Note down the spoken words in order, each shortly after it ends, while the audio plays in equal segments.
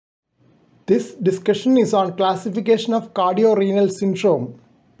This discussion is on classification of cardiorenal syndrome.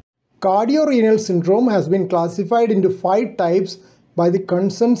 Cardiorenal syndrome has been classified into 5 types by the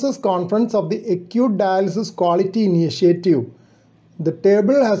Consensus Conference of the Acute Dialysis Quality Initiative. The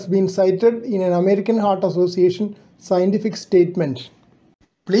table has been cited in an American Heart Association scientific statement.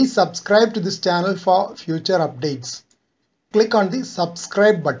 Please subscribe to this channel for future updates. Click on the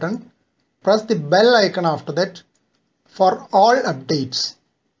subscribe button. Press the bell icon after that for all updates.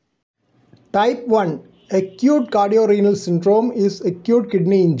 Type 1 acute cardiorenal syndrome is acute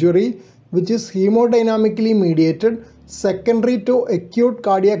kidney injury which is hemodynamically mediated secondary to acute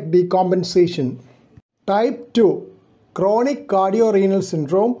cardiac decompensation. Type 2 chronic cardiorenal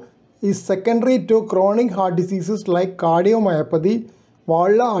syndrome is secondary to chronic heart diseases like cardiomyopathy,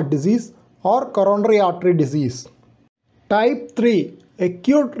 valvular heart disease or coronary artery disease. Type 3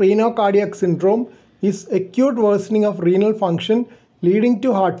 acute renocardiac syndrome is acute worsening of renal function leading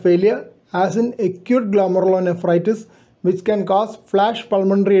to heart failure as in acute glomerulonephritis which can cause flash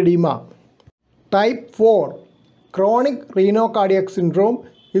pulmonary edema. Type 4 chronic renocardiac syndrome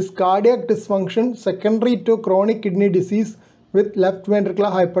is cardiac dysfunction secondary to chronic kidney disease with left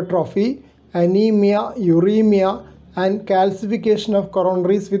ventricular hypertrophy, anemia, uremia and calcification of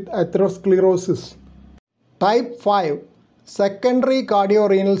coronaries with atherosclerosis. Type 5 secondary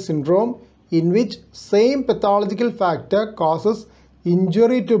cardiorenal syndrome in which same pathological factor causes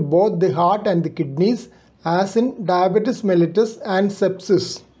injury to both the heart and the kidneys as in diabetes mellitus and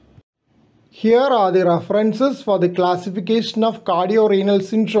sepsis. Here are the references for the classification of cardiorenal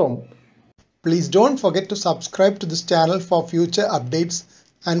syndrome. Please don't forget to subscribe to this channel for future updates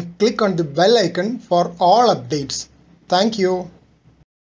and click on the bell icon for all updates. Thank you.